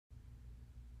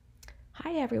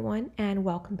Hi everyone, and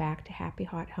welcome back to Happy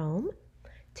Hot Home.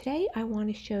 Today I want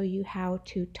to show you how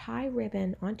to tie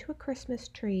ribbon onto a Christmas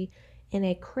tree in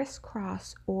a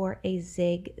crisscross or a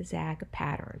zigzag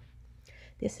pattern.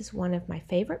 This is one of my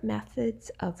favorite methods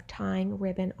of tying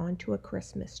ribbon onto a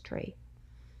Christmas tree.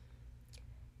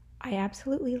 I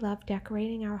absolutely love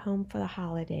decorating our home for the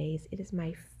holidays. It is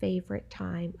my favorite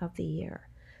time of the year.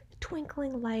 The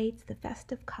twinkling lights, the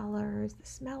festive colors, the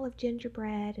smell of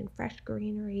gingerbread and fresh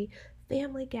greenery,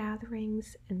 family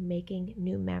gatherings, and making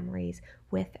new memories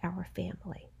with our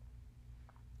family.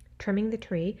 Trimming the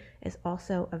tree is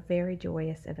also a very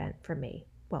joyous event for me.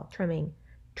 Well, trimming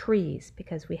trees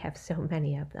because we have so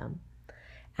many of them.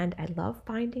 And I love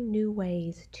finding new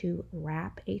ways to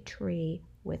wrap a tree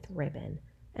with ribbon.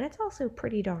 And it's also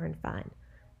pretty darn fun.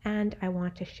 And I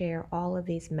want to share all of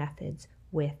these methods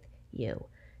with you.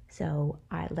 So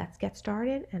let's get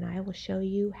started, and I will show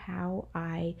you how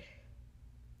I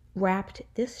wrapped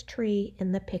this tree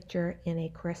in the picture in a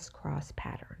crisscross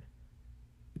pattern.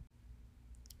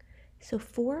 So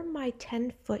for my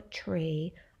 10-foot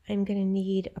tree, I'm going to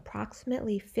need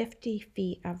approximately 50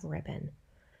 feet of ribbon.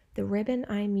 The ribbon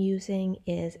I'm using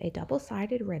is a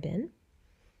double-sided ribbon,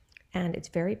 and it's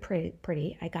very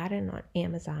pretty. I got it on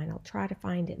Amazon. I'll try to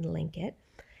find it and link it.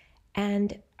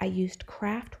 And I used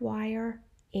craft wire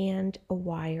and a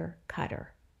wire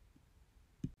cutter.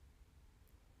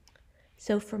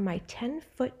 So for my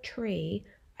 10-foot tree,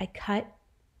 I cut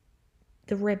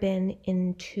the ribbon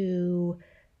into,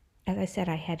 as I said,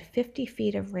 I had 50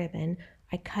 feet of ribbon.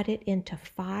 I cut it into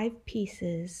 5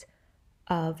 pieces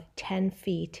of 10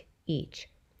 feet each.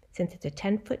 Since it's a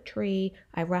 10-foot tree,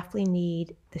 I roughly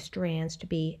need the strands to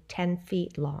be 10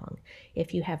 feet long.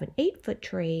 If you have an 8-foot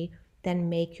tree, then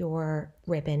make your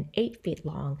ribbon 8 feet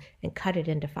long and cut it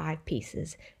into 5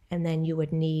 pieces, and then you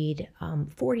would need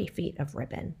 40 feet of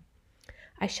ribbon.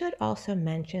 I should also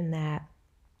mention that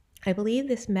I believe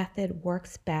this method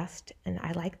works best, and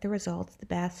I like the results the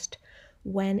best,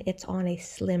 when it's on a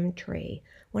slim tree.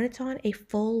 When it's on a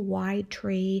full wide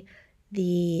tree,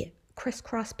 the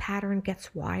crisscross pattern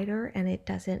gets wider and it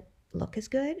doesn't look as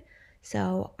good.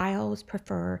 So I always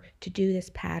prefer to do this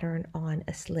pattern on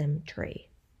a slim tree.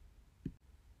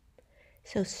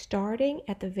 So starting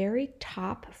at the very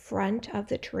top front of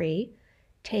the tree,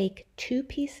 take 2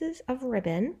 pieces of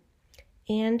ribbon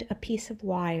and a piece of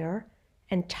wire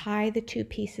and tie the 2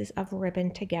 pieces of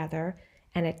ribbon together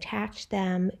and attach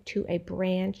them to a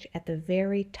branch at the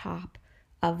very top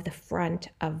of the front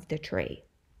of the tree.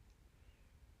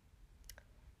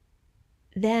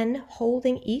 Then,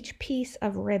 holding each piece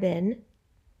of ribbon,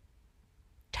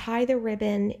 tie the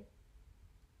ribbon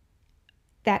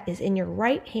that is in your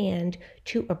right hand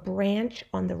to a branch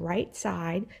on the right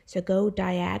side. So go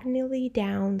diagonally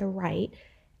down the right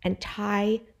and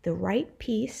tie the right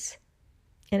piece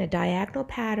in a diagonal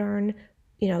pattern,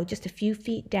 just a few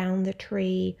feet down the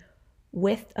tree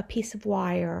with a piece of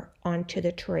wire onto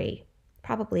the tree,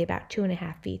 probably about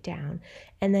 2.5 feet down.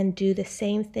 And then do the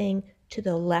same thing to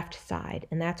the left side,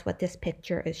 and that's what this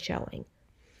picture is showing.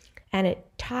 And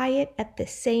tie it at the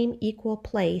same equal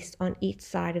place on each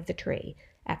side of the tree.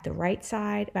 At the right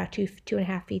side, about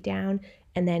 2.5 feet down,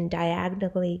 and then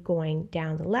diagonally going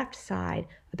down the left side,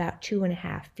 about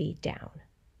 2.5 feet down.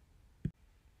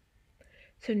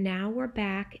 So now we're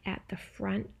back at the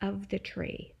front of the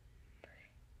tree.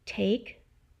 Take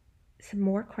some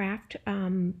more craft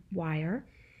wire,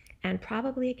 and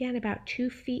probably again about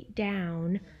 2 feet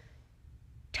down,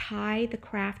 tie the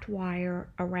craft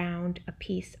wire around a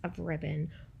piece of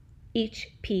ribbon, each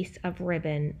piece of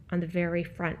ribbon on the very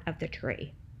front of the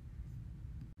tree.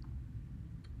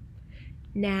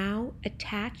 Now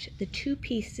attach the 2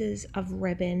 pieces of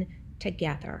ribbon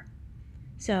together.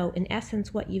 So in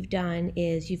essence, what you've done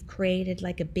is you've created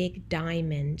like a big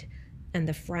diamond in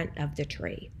the front of the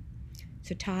tree.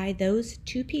 So tie those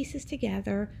 2 pieces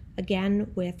together, again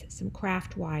with some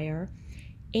craft wire,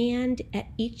 and at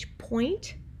each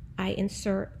point I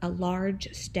insert a large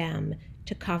stem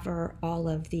to cover all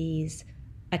of these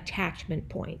attachment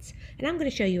points. And I'm going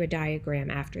to show you a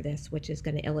diagram after this, which is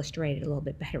going to illustrate it a little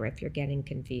bit better if you're getting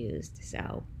confused.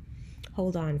 So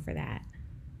hold on for that.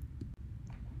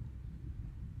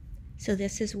 So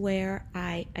this is where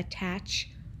I attach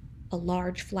a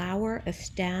large flower, a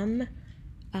stem,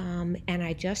 and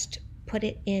I just put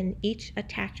it in each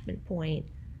attachment point,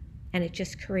 and it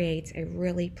just creates a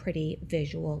really pretty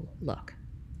visual look.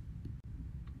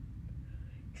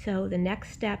 So the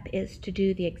next step is to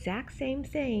do the exact same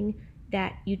thing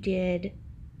that you did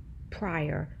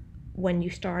prior when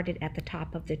you started at the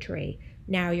top of the tree.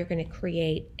 Now you're going to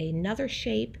create another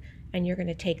shape, and you're going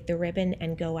to take the ribbon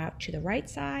and go out to the right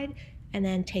side and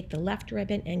then take the left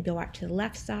ribbon and go out to the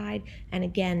left side, and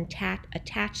again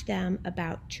attach them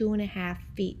about 2.5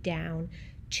 feet down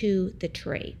to the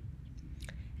tree.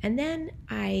 And then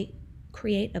I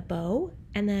create a bow,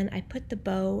 and then I put the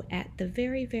bow at the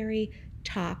very, very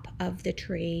top of the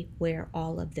tree where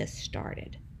all of this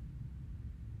started.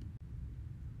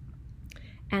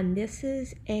 And this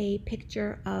is a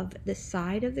picture of the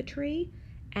side of the tree,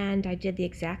 and I did the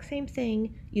exact same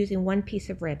thing using one piece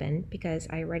of ribbon because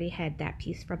I already had that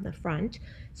piece from the front.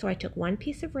 So I took one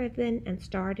piece of ribbon and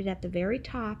started at the very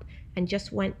top and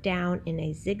just went down in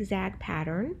a zigzag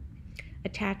pattern,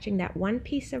 attaching that one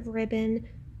piece of ribbon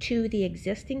to the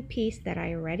existing piece that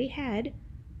I already had,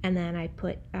 and then I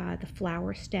put the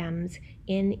flower stems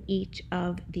in each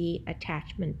of the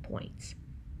attachment points.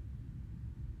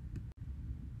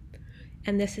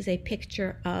 And this is a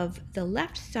picture of the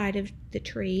left side of the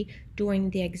tree doing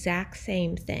the exact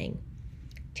same thing,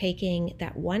 taking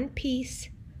that one piece,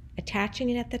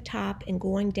 attaching it at the top and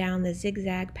going down the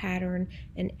zigzag pattern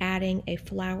and adding a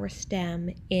flower stem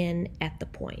in at the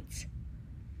points.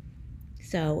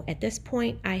 So at this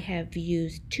point I have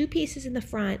used 2 pieces in the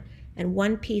front and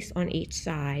 1 piece on each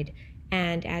side,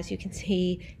 and as you can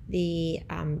see, the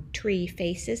tree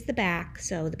faces the back,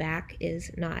 so the back is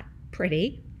not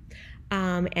pretty.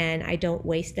 And I don't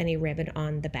waste any ribbon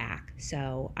on the back.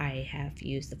 So I have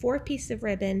used the 4 pieces of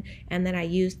ribbon, and then I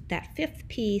used that 5th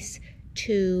piece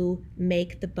to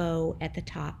make the bow at the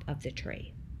top of the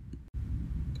tree.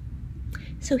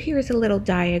 So here's a little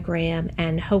diagram,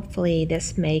 and hopefully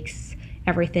this makes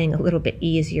everything a little bit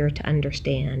easier to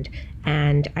understand.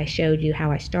 And I showed you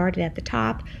how I started at the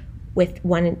top with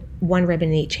one ribbon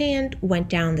in each hand, went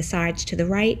down the sides to the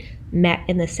right, met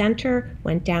in the center,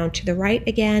 went down to the right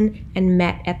again, and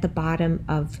met at the bottom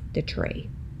of the tree.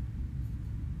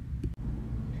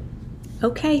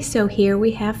 Okay, so here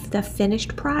we have the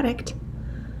finished product.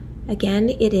 Again,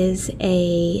 it is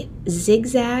a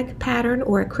zigzag pattern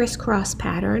or a crisscross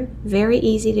pattern. Very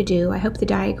easy to do. I hope the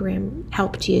diagram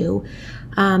helped you.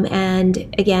 And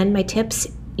again, my tips: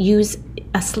 use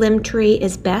a slim tree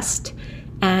is best.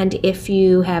 And if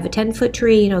you have a 10-foot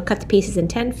tree, cut the pieces in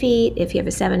 10 feet. If you have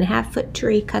a 7.5-foot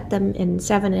tree, cut them in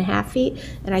 7.5 feet.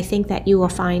 And I think that you will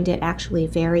find it actually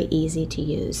very easy to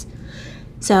use.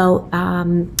 So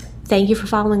thank you for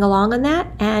following along on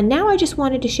that. And now I just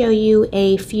wanted to show you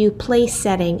a few place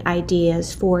setting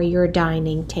ideas for your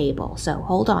dining table. So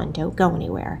hold on, don't go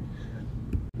anywhere.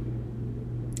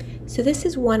 So this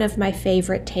is one of my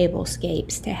favorite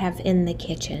tablescapes to have in the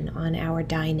kitchen on our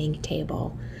dining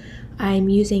table. I'm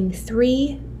using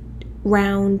 3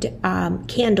 round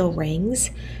candle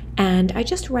rings, and I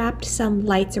just wrapped some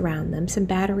lights around them, some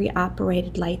battery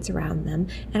operated lights around them,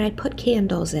 and I put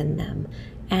candles in them,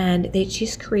 and they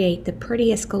just create the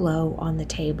prettiest glow on the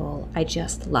table. I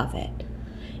just love it.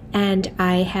 And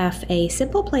I have a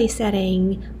simple place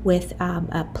setting with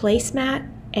a placemat,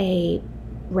 a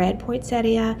red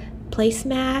poinsettia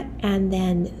placemat, and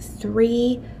then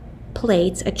 3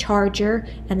 plates, a charger,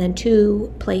 and then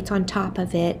 2 plates on top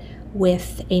of it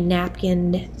with a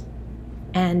napkin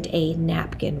and a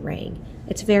napkin ring.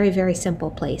 It's very, very simple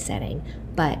place setting,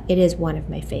 but it is one of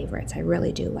my favorites. I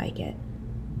really do like it.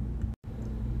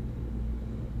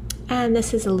 And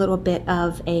this is a little bit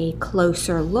of a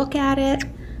closer look at it,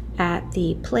 at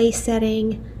the place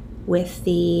setting with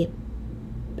the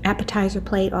appetizer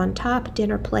plate on top,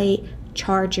 dinner plate,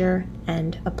 charger,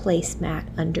 and a placemat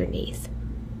underneath.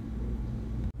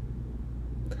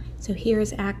 So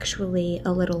here's actually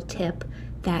a little tip.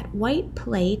 That white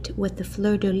plate with the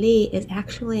fleur-de-lis is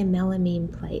actually a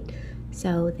melamine plate.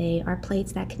 So they are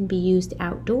plates that can be used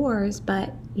outdoors,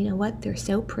 but you know what? They're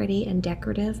so pretty and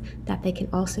decorative that they can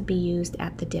also be used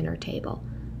at the dinner table.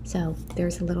 So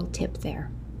there's a little tip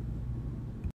there.